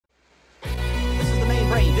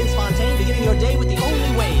brighten your day with the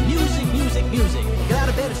only way. Music, music, music. Get out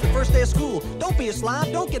of bed, it's the first day of school. Don't be a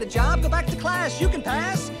slob, don't get a job, go back to class, you can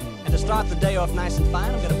pass. And to start the day off nice and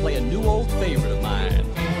fine, I'm gonna play a new old favorite of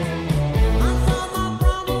mine.